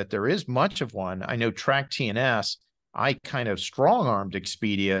aware that there is much of one. I know Track TNS, I kind of strong-armed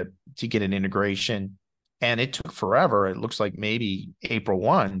Expedia to get an integration, and it took forever. It looks like maybe April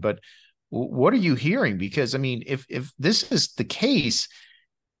 1, but what are you hearing? Because, I mean, if this is the case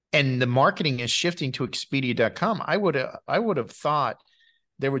and the marketing is shifting to Expedia.com, I would have thought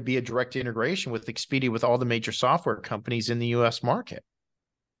there would be a direct integration with Expedia with all the major software companies in the U.S. market.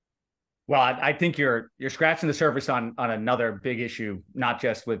 Well, I think you're scratching the surface on another big issue, not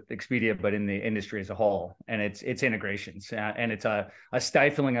just with Expedia, but in the industry as a whole. And it's integrations, and it's a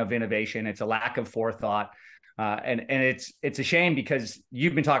stifling of innovation. It's a lack of forethought. And it's a shame because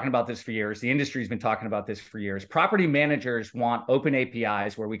you've been talking about this for years. The industry's been talking about this for years. Property managers want open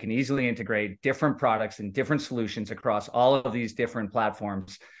APIs where we can easily integrate different products and different solutions across all of these different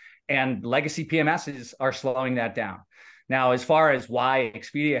platforms. And legacy PMSs are slowing that down. Now, as far as why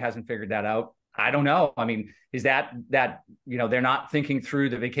Expedia hasn't figured that out, I don't know. I mean, is that they're not thinking through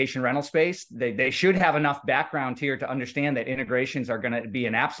the vacation rental space? They should have enough background here to understand that integrations are going to be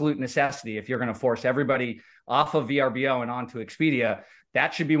an absolute necessity if you're going to force everybody off of VRBO and onto Expedia.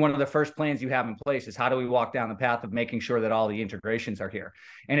 That should be one of the first plans you have in place, is how do we walk down the path of making sure that all the integrations are here?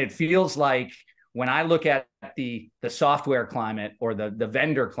 And it feels like when I look at the software climate or the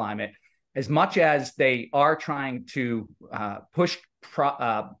vendor climate, as much as they are trying to push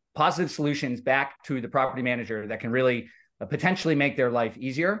positive solutions back to the property manager that can really potentially make their life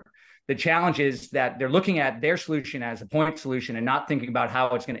easier, the challenge is that they're looking at their solution as a point solution and not thinking about how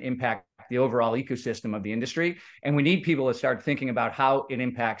it's going to impact the overall ecosystem of the industry. And we need people to start thinking about how it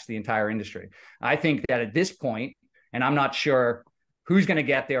impacts the entire industry. I think that at this point, and I'm not sure who's going to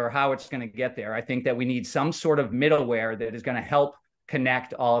get there or how it's going to get there, I think that we need some sort of middleware that is going to help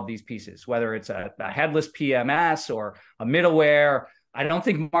connect all of these pieces, whether it's a headless PMS or a middleware. I don't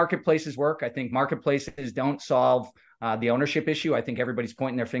think marketplaces work. I think marketplaces don't solve the ownership issue. I think everybody's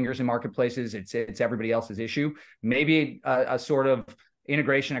pointing their fingers in marketplaces. It's everybody else's issue. Maybe a sort of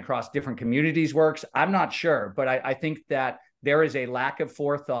integration across different communities works. I'm not sure, but I think that there is a lack of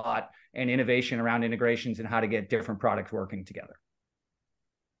forethought and innovation around integrations and how to get different products working together.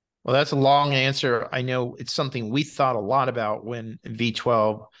 Well, that's a long answer. I know it's something we thought a lot about when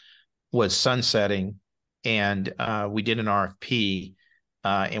V12 was sunsetting, and we did an RFP,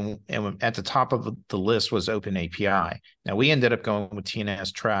 and at the top of the list was Open API. Now we ended up going with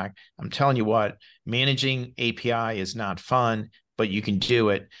TNS Track. I'm telling you what, managing API is not fun, but you can do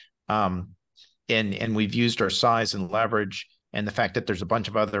it. And we've used our size and leverage and the fact that there's a bunch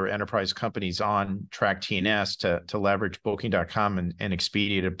of other enterprise companies on Track TNS to leverage Booking.com and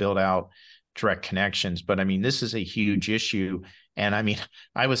Expedia to build out direct connections. But I mean, this is a huge issue. And I mean,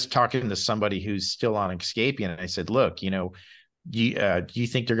 I was talking to somebody who's still on Escapia, and I said, look, do you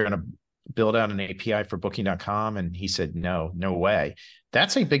think they're going to build out an API for Booking.com? And he said, no way.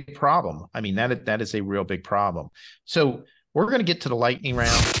 That's a big problem. I mean, that is a real big problem. So we're going to get to the lightning round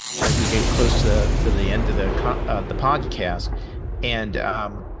as we get close to the end of the podcast. And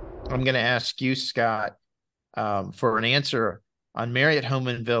I'm going to ask you, Scott, for an answer on Marriott Home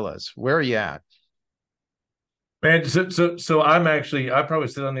and Villas. Where are you at? Man, so I probably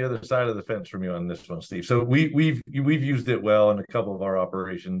sit on the other side of the fence from you on this one, Steve. So we've used it well in a couple of our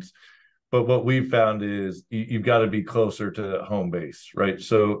operations, but what we've found is you've got to be closer to the home base, right?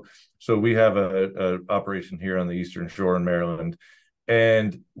 So we have a operation here on the Eastern Shore in Maryland,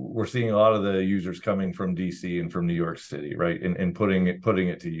 and we're seeing a lot of the users coming from DC and from New York City, right? And putting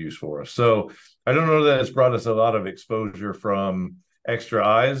it to use for us. So I don't know that it's brought us a lot of exposure from extra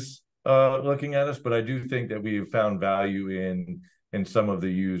eyes looking at us, but I do think that we have found value in some of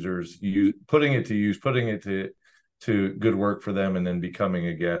the users putting it to use, putting it to good work for them, and then becoming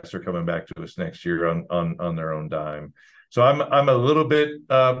a guest or coming back to us next year on their own dime. So I'm a little bit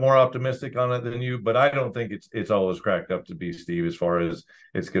more optimistic on it than you, but I don't think it's all as cracked up to be, Steve, as far as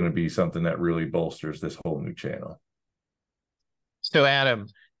it's going to be something that really bolsters this whole new channel. So Adam,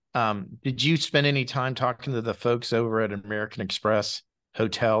 did you spend any time talking to the folks over at American Express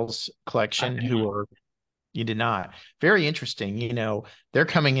Hotels Collection you did not? Very interesting. They're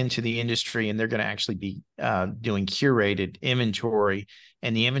coming into the industry and they're going to actually be doing curated inventory,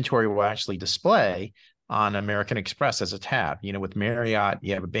 and the inventory will actually display on American Express as a tab. With Marriott,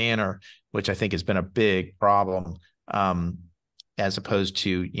 you have a banner, which I think has been a big problem, as opposed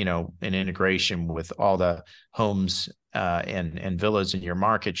to, an integration with all the homes and villas in your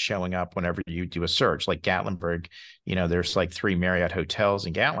market showing up whenever you do a search. Like Gatlinburg, there's like 3 Marriott hotels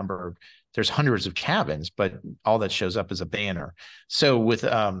in Gatlinburg. There's hundreds of cabins, but all that shows up is a banner. So with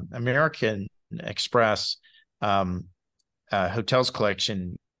American Express Hotels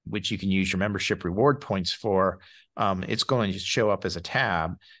Collection, which you can use your membership reward points for, it's going to show up as a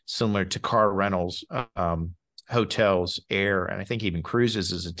tab, similar to car rentals, hotels, air, and I think even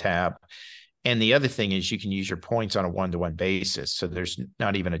cruises as a tab. And the other thing is you can use your points on a one-to-one basis. So there's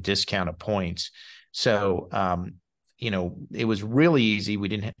not even a discount of points. So, it was really easy. We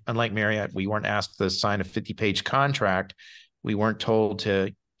didn't, unlike Marriott, we weren't asked to sign a 50-page contract. We weren't told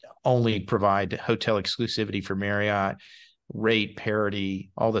to only provide hotel exclusivity for Marriott, rate parity,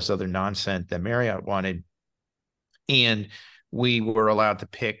 all this other nonsense that Marriott wanted. And we were allowed to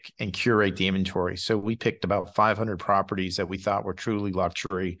pick and curate the inventory. So we picked about 500 properties that we thought were truly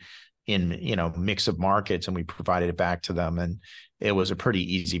luxury in, mix of markets, and we provided it back to them. And it was a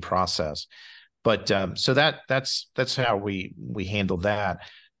pretty easy process. But so that's how we handled that.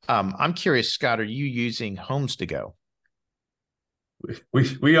 I'm curious, Scott, are you using Homes to Go?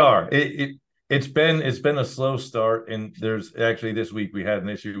 We are. It's been a slow start, and there's actually this week we had an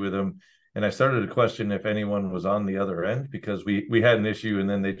issue with them, and I started to question if anyone was on the other end, because we had an issue and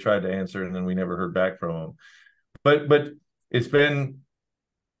then they tried to answer and then we never heard back from them. But it's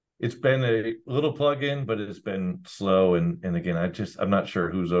been a little plug-in, but it's been slow, and again, I'm not sure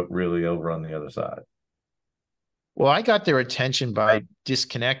who's really over on the other side. Well, I got their attention by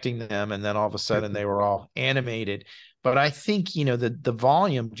disconnecting them, and then all of a sudden they were all animated. But I think, the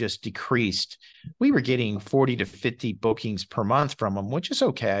volume just decreased. We were getting 40 to 50 bookings per month from them, which is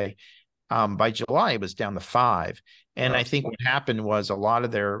okay. By July, it was down to 5. And I think what happened was a lot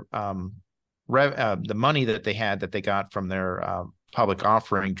of their the money that they had that they got from their public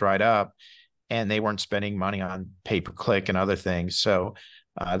offering dried up, and they weren't spending money on pay-per-click and other things. So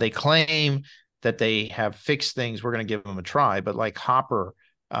they claim that they have fixed things. We're going to give them a try, but like Hopper,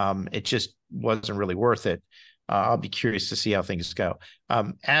 it just wasn't really worth it. I'll be curious to see how things go.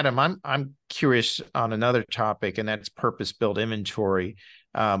 Adam, I'm curious on another topic, and that's purpose-built inventory.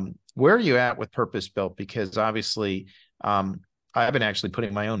 Where are you at with purpose-built? Because obviously, I've been actually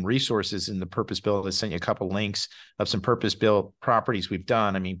putting my own resources in the purpose built. I sent you a couple links of some purpose built properties we've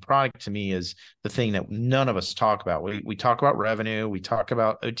done. I mean, product to me is the thing that none of us talk about. We talk about revenue, we talk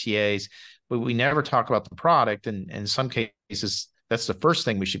about OTAs, but we never talk about the product. And in some cases, that's the first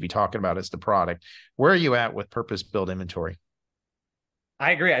thing we should be talking about is the product. Where are you at with purpose built inventory?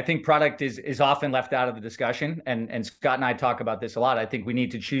 I agree. I think product is often left out of the discussion, and Scott and I talk about this a lot. I think we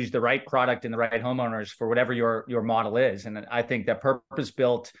need to choose the right product and the right homeowners for whatever your model is, and I think that purpose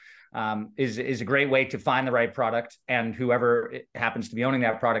built is a great way to find the right product, and whoever happens to be owning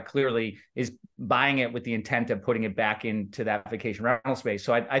that product clearly is buying it with the intent of putting it back into that vacation rental space.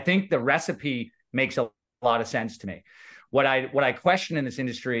 So I think the recipe makes a lot of sense to me. What I question in this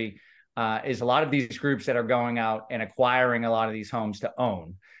industry is a lot of these groups that are going out and acquiring a lot of these homes to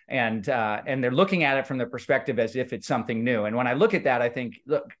own, and they're looking at it from the perspective as if it's something new. And when I look at that, I think,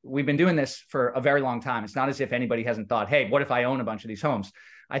 look, we've been doing this for a very long time. It's not as if anybody hasn't thought, hey, what if I own a bunch of these homes?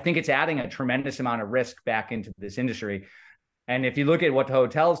 I think it's adding a tremendous amount of risk back into this industry. And if you look at what the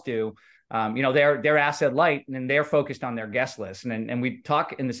hotels do, they're asset light and they're focused on their guest list. And we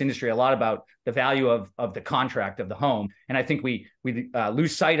talk in this industry a lot about the value of the contract of the home. And I think we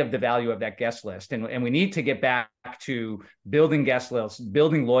lose sight of the value of that guest list. And we need to get back to building guest lists,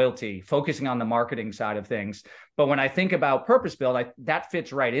 building loyalty, focusing on the marketing side of things. But when I think about purpose built, that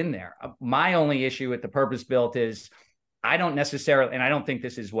fits right in there. My only issue with the purpose built is I don't necessarily, and I don't think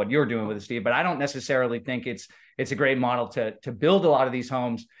this is what you're doing with it, Steve, but I don't necessarily think it's a great model to build a lot of these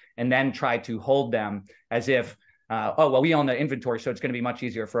homes and then try to hold them as if, we own the inventory, so it's going to be much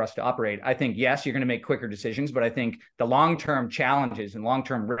easier for us to operate. I think, yes, you're going to make quicker decisions, but I think the long-term challenges and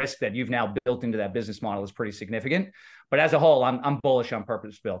long-term risk that you've now built into that business model is pretty significant. But as a whole, I'm bullish on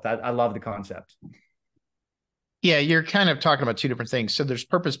purpose built. I love the concept. Yeah, you're kind of talking about two different things. So there's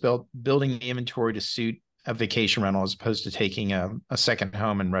purpose built, building the inventory to suit a vacation rental as opposed to taking a second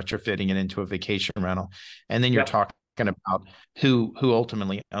home and retrofitting it into a vacation rental. And then you're talking about who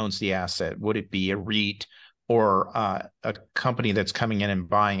ultimately owns the asset. Would it be a REIT or a company that's coming in and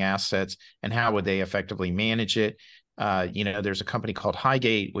buying assets, and how would they effectively manage it? There's a company called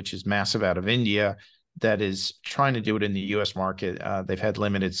Highgate, which is massive out of India, that is trying to do it in the U.S. market. They've had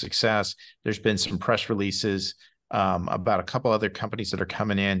limited success. There's been some press releases about a couple other companies that are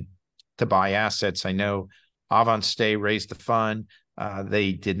coming in to buy assets. I know Avantstay raised the fund.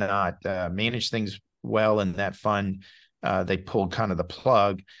 They did not manage things well in that fund. They pulled kind of the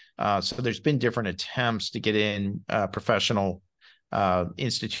plug. So there's been different attempts to get in professional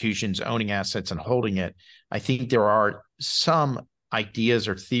institutions owning assets and holding it. I think there are some ideas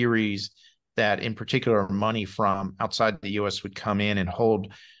or theories that in particular money from outside the U.S. would come in and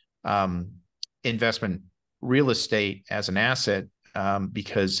hold investment real estate as an asset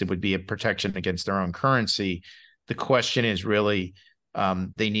because it would be a protection against their own currency. The question is really,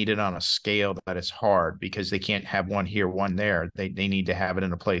 they need it on a scale that is hard because they can't have one here, one there. They need to have it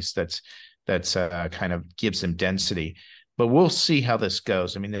in a place that's kind of gives them density. But we'll see how this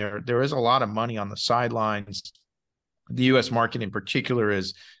goes. I mean, there is a lot of money on the sidelines. The U.S. market in particular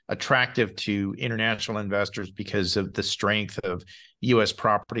is attractive to international investors because of the strength of U.S.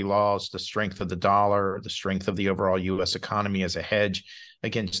 property laws, the strength of the dollar, the strength of the overall U.S. economy as a hedge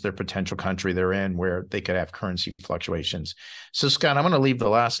against their potential country they're in, where they could have currency fluctuations. So, Scott, I'm going to leave the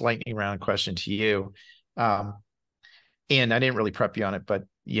last lightning round question to you. And I didn't really prep you on it, but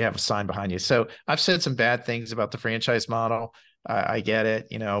you have a sign behind you. So I've said some bad things about the franchise model. I get it.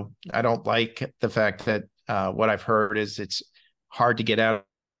 I don't like the fact that what I've heard is it's hard to get out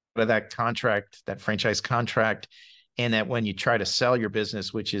of that contract, that franchise contract, and that when you try to sell your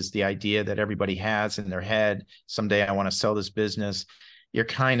business, which is the idea that everybody has in their head, someday I want to sell this business,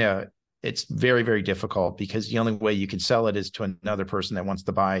 it's very, very difficult because the only way you can sell it is to another person that wants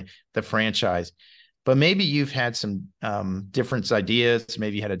to buy the franchise. But maybe you've had some different ideas,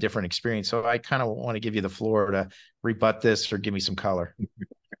 maybe you had a different experience. So I kind of want to give you the floor to rebut this or give me some color.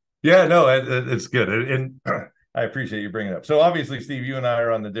 Yeah, no, it's good. And I appreciate you bringing it up. So obviously, Steve, you and I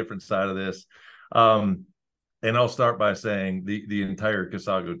are on the different side of this. And I'll start by saying the entire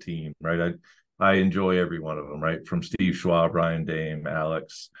Casago team, right? I enjoy every one of them, right? From Steve Schwab, Ryan Dame,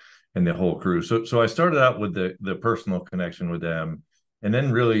 Alex, and the whole crew. So I started out with the personal connection with them. And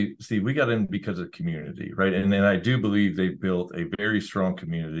then really, Steve, we got in because of community, right? And I do believe they've built a very strong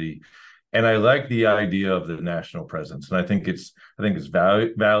community. And I like the idea of the national presence. And I think it's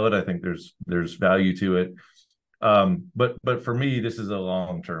valid. I think there's value to it. But for me, this is a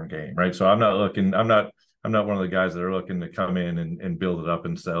long-term game, right? So I'm not one of the guys that are looking to come in and build it up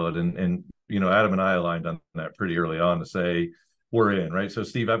and sell it. And Adam and I aligned on that pretty early on to say we're in, right? So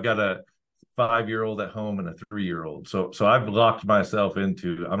Steve, I've got a 5-year-old at home and a 3-year-old. So I've locked myself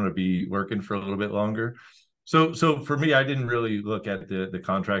into, I'm going to be working for a little bit longer. So for me, I didn't really look at the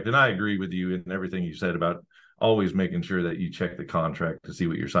contract, and I agree with you in everything you said about always making sure that you check the contract to see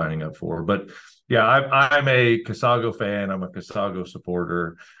what you're signing up for. But yeah, I'm a Casago fan. I'm a Casago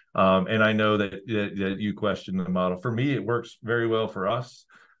supporter. And I know that you question the model. For me, it works very well for us.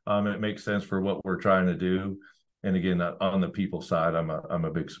 It makes sense for what we're trying to do. And again, on the people side, I'm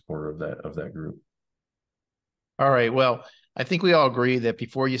a big supporter of that group. All right. Well, I think we all agree that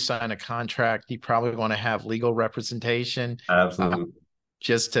before you sign a contract, you probably want to have legal representation. Absolutely.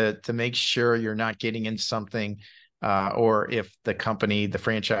 Just to make sure you're not getting into something, or if the company, the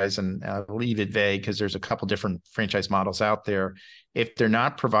franchise, and leave it vague because there's a couple different franchise models out there. If they're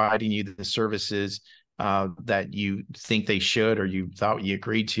not providing you the services that you think they should, or you thought you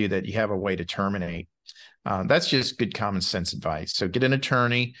agreed to, that you have a way to terminate. That's just good common sense advice. So get an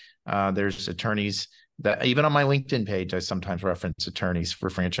attorney. There's attorneys that even on my LinkedIn page, I sometimes reference attorneys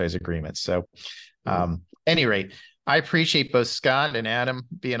for franchise agreements. So any rate, I appreciate both Scott and Adam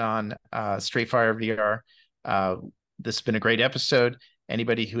being on Straight Fire VR. This has been a great episode.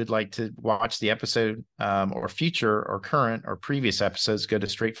 Anybody who would like to watch the episode or future or current or previous episodes, go to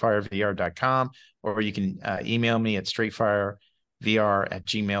straightfirevr.com, or you can email me at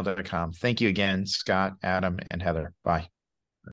straightfirevr@gmail.com. Thank you again, Scott, Adam, and Heather. Bye.